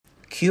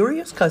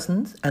Curious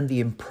Cousins and the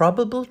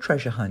Improbable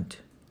Treasure Hunt.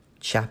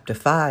 Chapter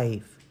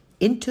 5.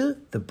 Into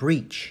the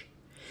Breach,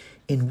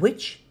 in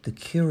which the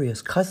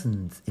curious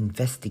cousins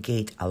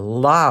investigate a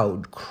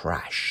loud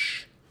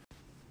crash.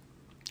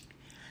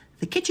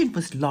 The kitchen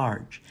was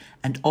large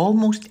and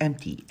almost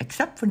empty,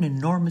 except for an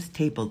enormous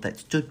table that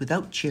stood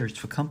without chairs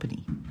for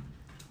company.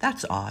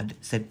 "That's odd,"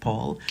 said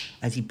Paul,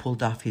 as he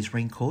pulled off his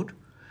raincoat.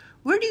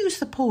 "Where do you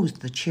suppose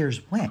the chairs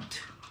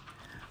went?"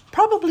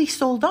 "Probably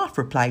sold off,"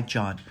 replied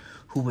John,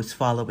 who was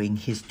following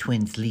his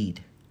twin's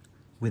lead.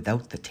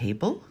 "Without the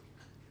table?"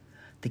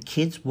 The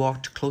kids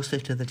walked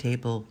closer to the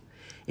table.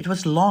 It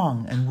was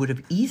long and would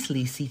have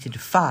easily seated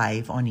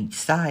 5 on each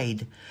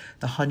side.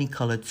 The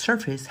honey-colored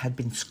surface had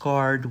been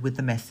scarred with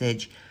the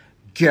message,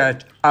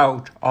 "Get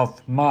out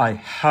of my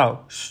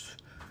house."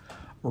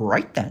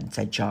 "Right then,"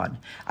 said John.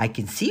 "I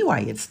can see why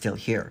it's still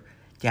here."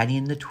 Danny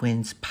and the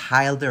twins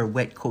piled their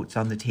wet coats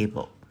on the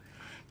table.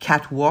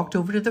 Kat walked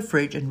over to the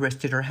fridge and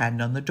rested her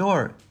hand on the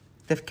door.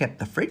 "They've kept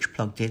the fridge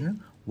plugged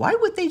in. Why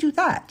would they do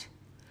that?"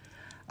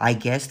 "I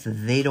guess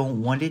they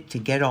don't want it to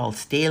get all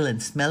stale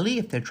and smelly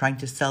if they're trying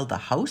to sell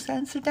the house,"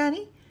 answered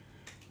Danny.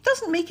 "It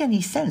doesn't make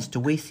any sense to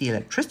waste the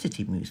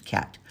electricity," mused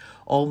Kat,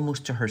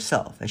 almost to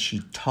herself as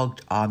she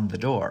tugged on the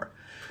door.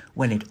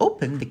 When it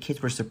opened, the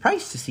kids were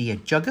surprised to see a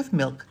jug of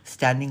milk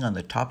standing on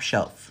the top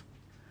shelf.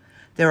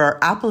 "There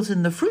are apples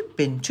in the fruit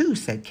bin too,"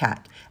 said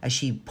Kat, as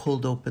she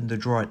pulled open the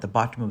drawer at the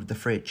bottom of the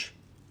fridge.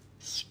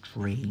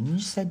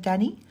 "Strange," said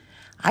Danny.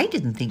 "I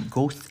didn't think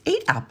ghosts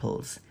ate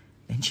apples."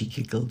 Then she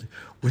giggled.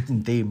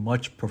 "Wouldn't they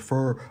much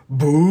prefer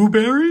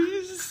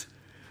blueberries?"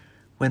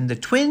 When the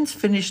twins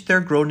finished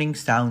their groaning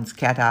sounds,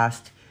 Kat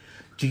asked,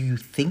 "Do you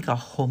think a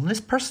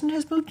homeless person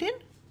has moved in?"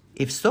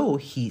 "If so,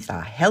 he's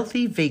a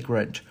healthy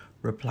vagrant,"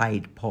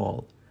 replied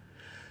Paul.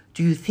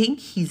 "Do you think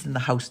he's in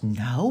the house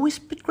now?"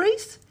 whispered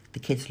Grace. The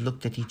kids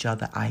looked at each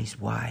other, eyes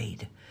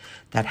wide.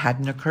 That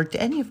hadn't occurred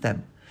to any of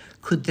them.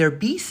 Could there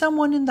be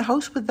someone in the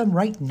house with them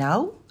right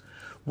now?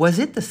 Was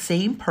it the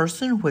same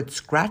person who had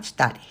scratched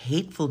that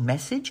hateful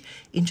message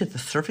into the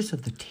surface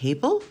of the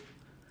table?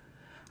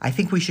 "I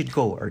think we should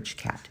go," urged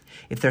Kat.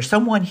 "If there's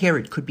someone here,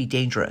 it could be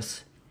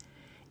dangerous."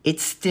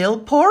 "It's still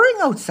pouring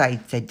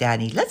outside," said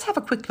Danny. "Let's have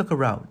a quick look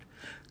around."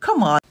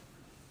 "Come on."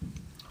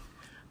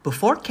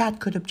 Before Kat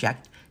could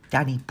object,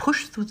 Danny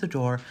pushed through the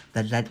door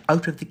that led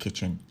out of the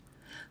kitchen.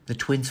 The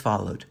twins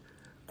followed.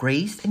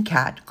 Grace and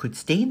Kat could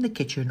stay in the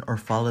kitchen or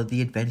follow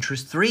the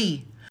adventurous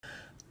three.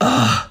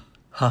 "Ugh!"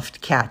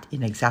 huffed Kat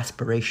in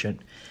exasperation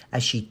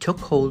as she took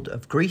hold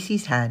of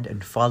Gracie's hand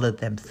and followed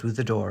them through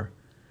the door.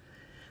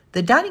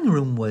 The dining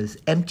room was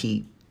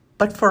empty,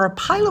 but for a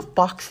pile of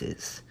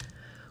boxes.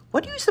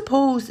 "What do you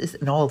suppose is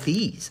in all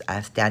these?"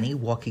 asked Danny,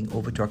 walking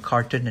over to a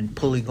carton and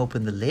pulling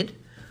open the lid.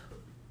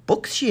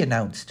 "Books," she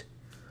announced.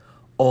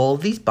 "All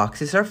these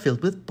boxes are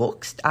filled with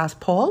books?" asked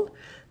Paul.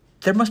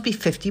 "There must be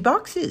 50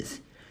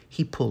 boxes.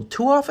 He pulled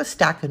 2 off a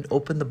stack and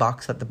opened the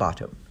box at the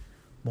bottom.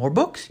 "More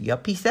books?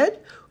 Yup," he said.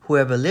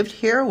 "Whoever lived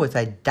here was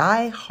a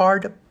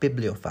die-hard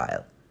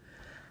bibliophile."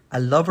 "A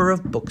lover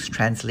of books,"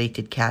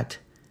 translated Kat.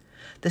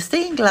 The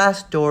stained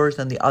glass doors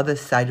on the other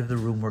side of the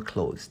room were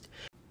closed.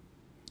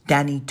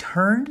 Danny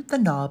turned the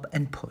knob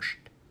and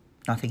pushed.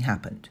 Nothing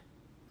happened.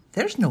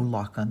 "There's no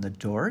lock on the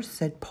door,"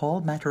 said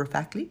Paul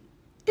matter-of-factly.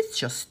 "It's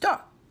just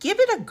stuck. Give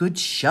it a good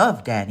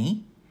shove,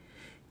 Danny."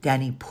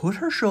 Danny put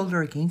her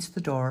shoulder against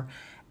the door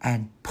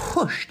and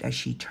pushed as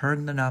she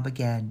turned the knob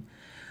again.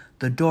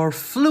 The door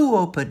flew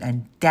open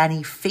and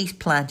Danny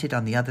face-planted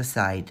on the other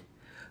side.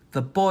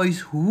 The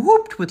boys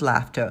whooped with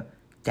laughter.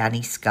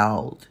 Danny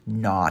scowled.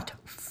 "Not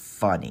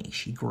funny,"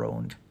 she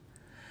groaned.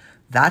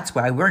 "That's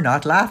why we're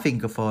not laughing,"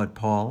 guffawed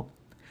Paul.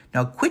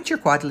 "Now quit your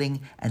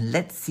quaddling and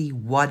let's see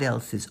what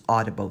else is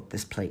odd about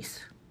this place."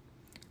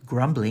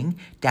 Grumbling,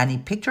 Danny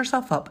picked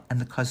herself up and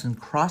the cousins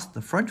crossed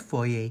the front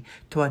foyer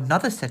to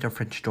another set of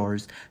French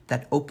doors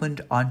that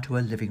opened onto a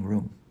living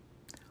room.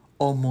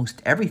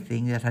 Almost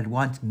everything that had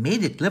once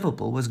made it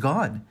livable was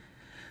gone.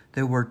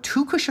 There were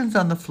 2 cushions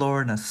on the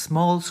floor and a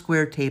small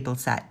square table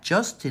sat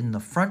just in the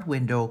front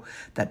window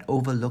that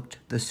overlooked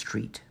the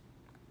street.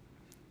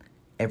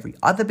 Every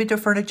other bit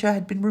of furniture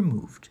had been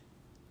removed.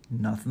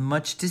 "Nothing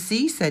much to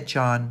see," said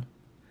John.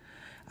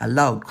 A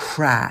loud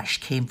crash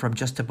came from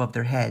just above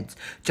their heads.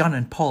 John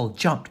and Paul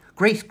jumped.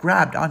 Grace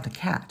grabbed onto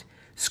Kat,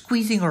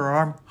 squeezing her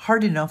arm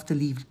hard enough to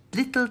leave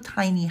little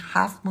tiny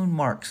half-moon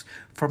marks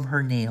from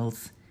her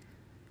nails.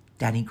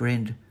 Danny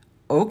grinned.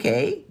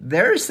 "Okay,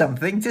 there's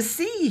something to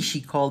see,"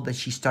 she called as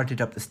she started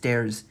up the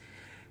stairs.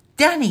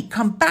 "Danny,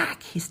 come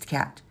back," hissed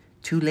Kat.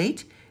 Too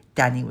late,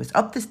 Danny was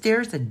up the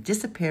stairs and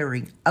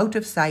disappearing out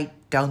of sight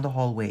down the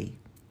hallway.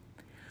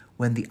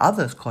 When the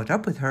others caught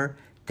up with her,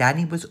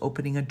 Danny was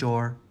opening a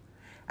door.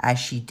 As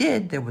she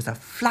did, there was a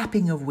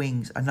flapping of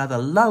wings, another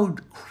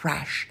loud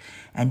crash,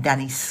 and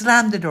Danny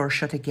slammed the door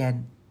shut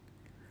again.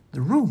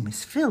 "The room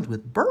is filled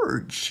with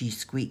birds," she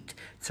squeaked,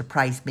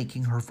 surprise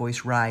making her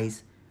voice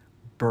rise.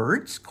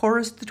 "Birds?"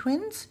 chorused the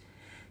twins.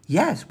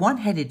 "Yes, one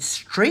headed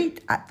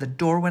straight at the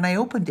door when I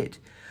opened it.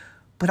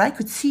 But I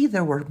could see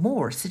there were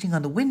more sitting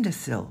on the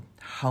windowsill.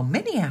 How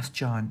many? Asked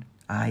John.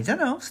 I don't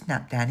know,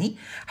 snapped Danny.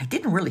 I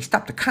didn't really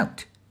stop to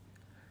count.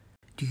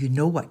 Do you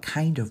know what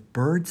kind of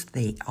birds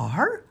they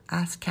are?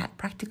 Asked Kat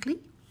practically.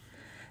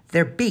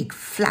 They're big,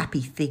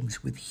 flappy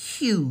things with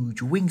huge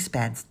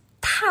wingspans,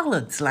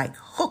 talons like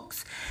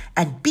hooks,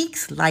 and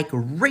beaks like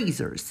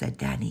razors, said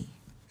Danny.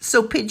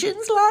 So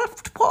pigeons?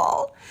 Laughed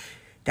Paul.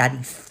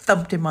 Danny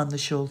thumped him on the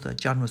shoulder.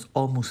 John was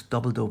almost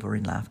doubled over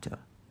in laughter.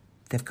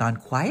 They've gone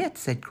quiet,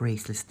 said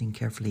Grace, listening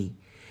carefully.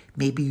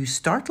 Maybe you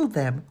startled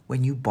them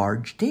when you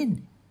barged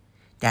in.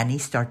 Danny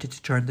started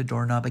to turn the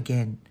doorknob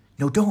again.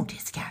 No, don't,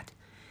 hissed Kat.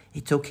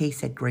 It's okay,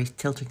 said Grace,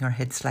 tilting her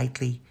head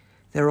slightly.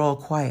 They're all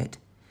quiet.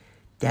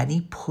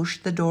 Danny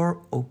pushed the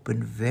door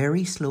open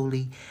very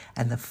slowly,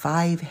 and the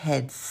 5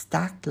 heads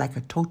stacked like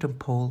a totem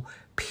pole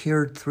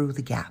peered through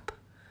the gap.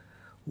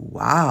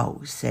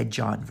 Wow, said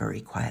John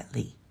very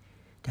quietly.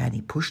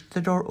 Danny pushed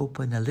the door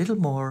open a little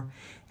more,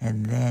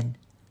 and then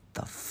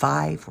the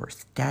 5 were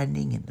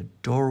standing in the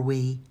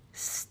doorway,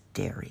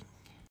 staring.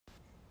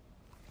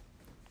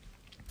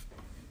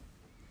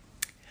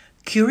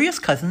 Curious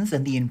Cousins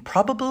and the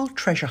Improbable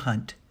Treasure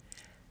Hunt.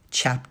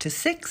 Chapter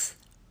 6,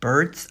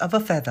 Birds of a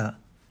Feather,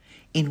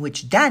 in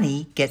which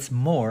Danny gets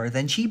more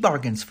than she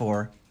bargains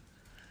for.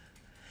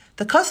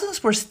 The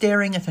cousins were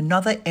staring at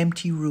another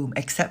empty room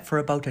except for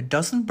about a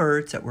dozen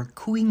birds that were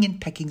cooing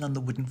and pecking on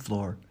the wooden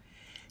floor.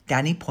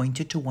 Danny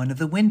pointed to one of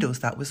the windows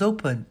that was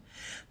open.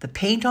 The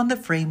paint on the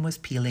frame was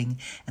peeling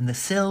and the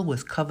sill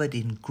was covered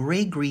in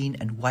grey, green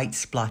and white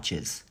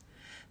splotches.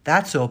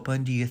 That's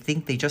open. Do you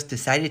think they just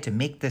decided to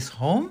make this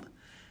home?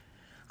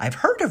 I've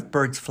heard of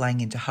birds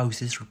flying into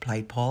houses,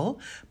 replied Paul,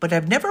 but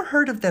I've never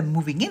heard of them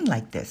moving in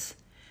like this.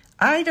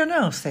 I don't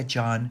know, said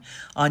John.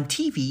 On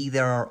TV,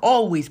 there are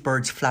always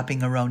birds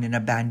flapping around in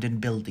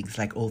abandoned buildings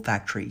like old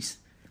factories.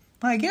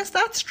 I guess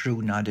that's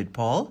true, nodded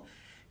Paul.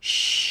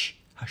 Shh,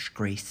 hushed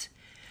Grace.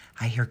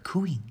 I hear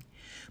cooing,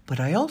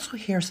 but I also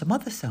hear some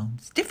other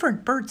sounds,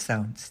 different bird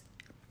sounds.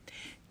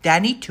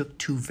 Danny took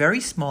 2 very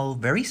small,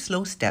 very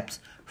slow steps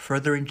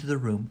further into the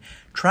room,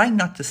 trying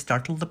not to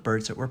startle the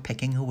birds that were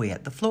pecking away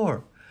at the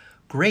floor.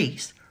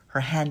 Grace, her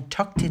hand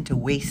tucked into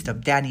waist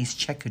of Danny's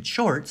checkered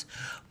shorts,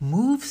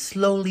 moved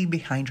slowly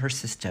behind her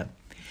sister.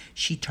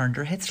 She turned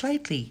her head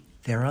slightly.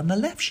 There on the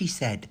left, she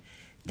said.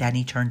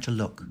 Danny turned to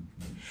look.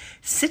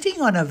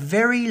 Sitting on a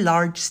very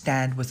large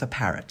stand was a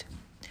parrot.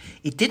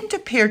 It didn't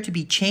appear to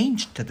be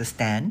chained to the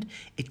stand.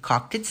 It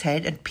cocked its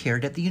head and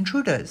peered at the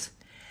intruders.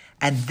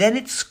 And then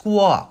it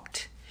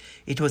squawked.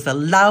 It was a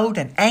loud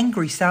and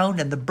angry sound,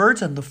 and the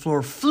birds on the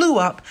floor flew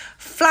up,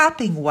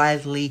 flapping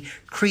wildly,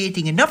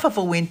 creating enough of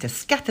a wind to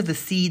scatter the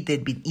seed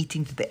they'd been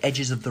eating to the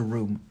edges of the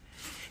room.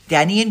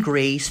 Danny and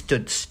Grace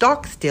stood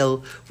stock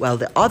still while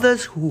the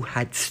others who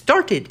had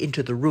started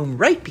into the room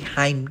right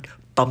behind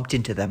bumped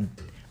into them.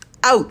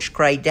 Ouch,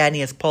 cried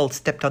Danny as Paul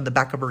stepped on the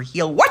back of her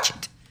heel. Watch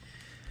it!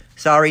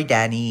 Sorry,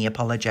 Danny,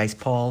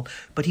 apologized Paul,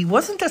 but he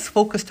wasn't as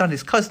focused on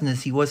his cousin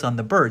as he was on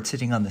the bird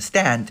sitting on the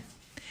stand.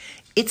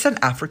 It's an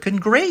African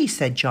grey,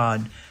 said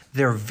John.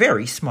 They're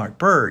very smart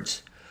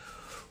birds.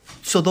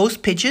 So those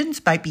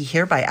pigeons might be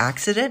here by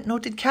accident,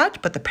 noted Kat,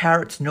 but the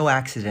parrot's no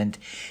accident.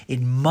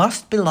 It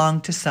must belong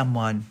to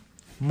someone.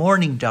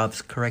 Mourning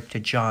doves,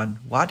 corrected John.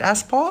 What?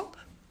 Asked Paul.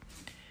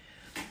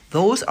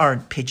 Those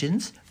aren't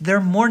pigeons.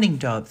 They're mourning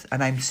doves,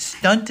 and I'm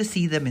stunned to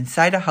see them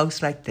inside a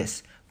house like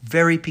this.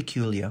 Very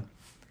peculiar.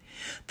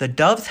 The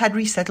doves had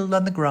resettled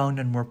on the ground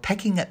and were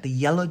pecking at the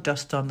yellow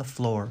dust on the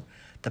floor.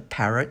 The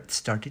parrot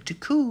started to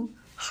coo.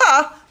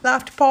 Ha!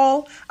 Laughed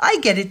Paul. I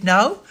get it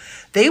now.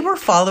 They were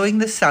following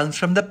the sounds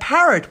from the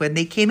parrot when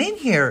they came in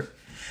here.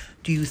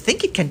 Do you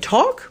think it can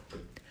talk?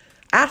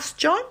 Asked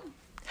John.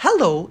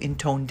 Hello,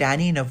 intoned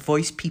Danny in a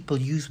voice people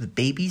use with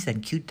babies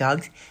and cute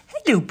dogs.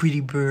 Hello,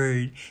 pretty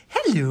bird.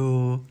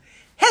 Hello.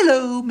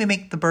 Hello,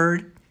 mimicked the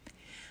bird.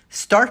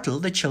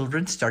 Startled, the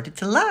children started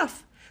to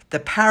laugh. The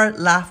parrot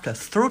laughed a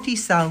throaty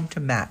sound to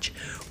match,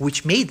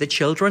 which made the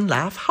children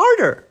laugh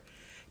harder.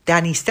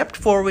 Danny stepped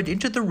forward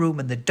into the room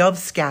and the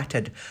doves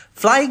scattered,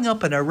 flying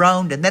up and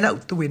around and then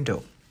out the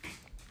window.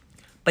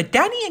 But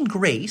Danny and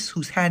Grace,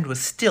 whose hand was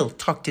still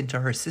tucked into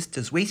her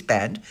sister's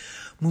waistband,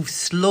 moved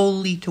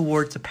slowly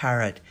towards the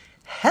parrot.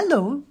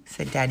 Hello,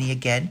 said Danny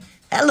again.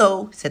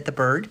 Hello, said the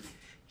bird.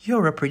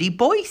 You're a pretty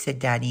boy, said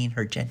Danny in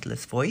her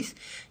gentlest voice.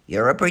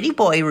 You're a pretty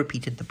boy,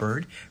 repeated the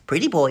bird.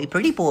 Pretty boy,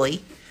 pretty boy.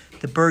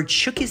 The bird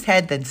shook his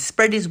head, then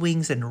spread his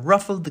wings and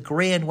ruffled the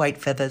grey and white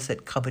feathers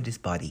that covered his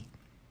body.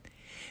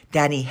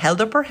 Danny held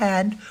up her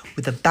hand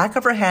with the back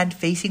of her hand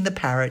facing the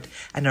parrot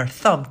and her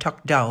thumb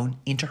tucked down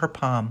into her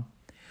palm.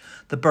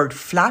 The bird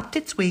flapped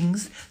its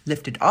wings,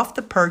 lifted off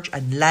the perch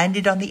and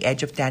landed on the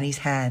edge of Danny's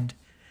hand.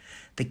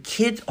 The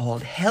kids all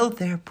held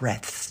their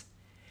breaths.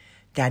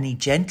 Danny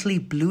gently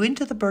blew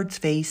into the bird's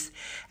face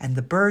and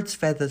the bird's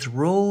feathers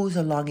rose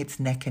along its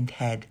neck and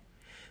head.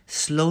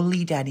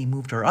 Slowly, Danny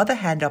moved her other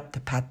hand up to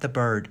pat the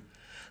bird.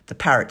 The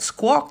parrot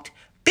squawked,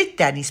 bit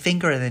Danny's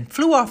finger and then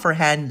flew off her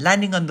hand,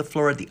 landing on the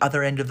floor at the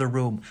other end of the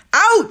room.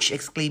 Ouch!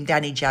 Exclaimed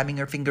Danny, jamming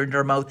her finger into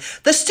her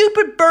mouth. The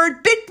stupid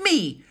bird bit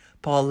me!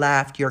 Paul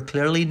laughed. You're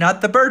clearly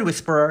not the bird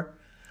whisperer.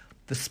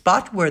 The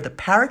spot where the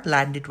parrot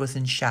landed was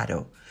in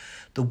shadow.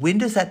 The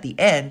windows at the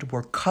end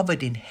were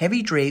covered in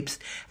heavy drapes,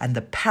 and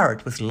the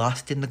parrot was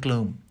lost in the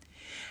gloom.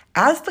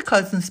 As the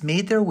cousins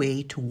made their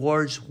way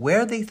towards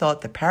where they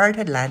thought the parrot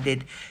had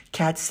landed,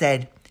 Kat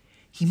said,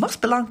 "He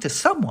must belong to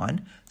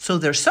someone, so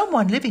there's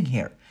someone living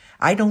here.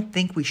 I don't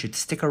think we should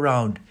stick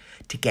around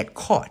to get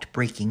caught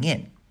breaking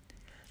in."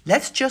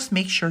 "Let's just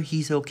make sure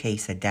he's okay,"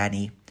 said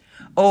Danny.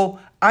 "Oh,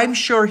 I'm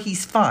sure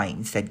he's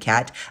fine," said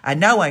Kat, "and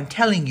now I'm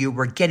telling you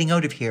we're getting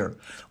out of here.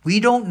 We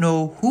don't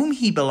know whom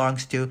he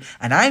belongs to,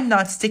 and I'm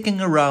not sticking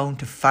around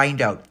to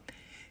find out."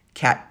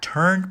 Kat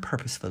turned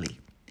purposefully.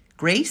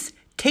 "Grace,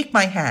 take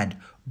my hand.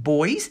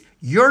 Boys,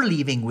 you're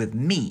leaving with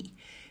me."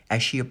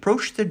 As she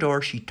approached the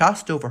door, she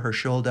tossed over her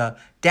shoulder,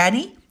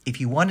 "Danny, if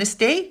you want to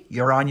stay,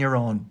 you're on your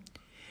own."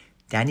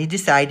 Danny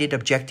decided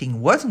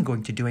objecting wasn't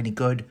going to do any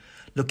good.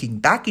 Looking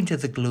back into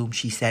the gloom,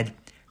 she said,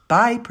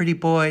 "Bye, pretty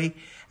boy."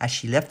 As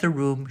she left the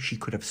room, she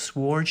could have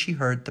sworn she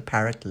heard the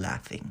parrot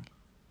laughing.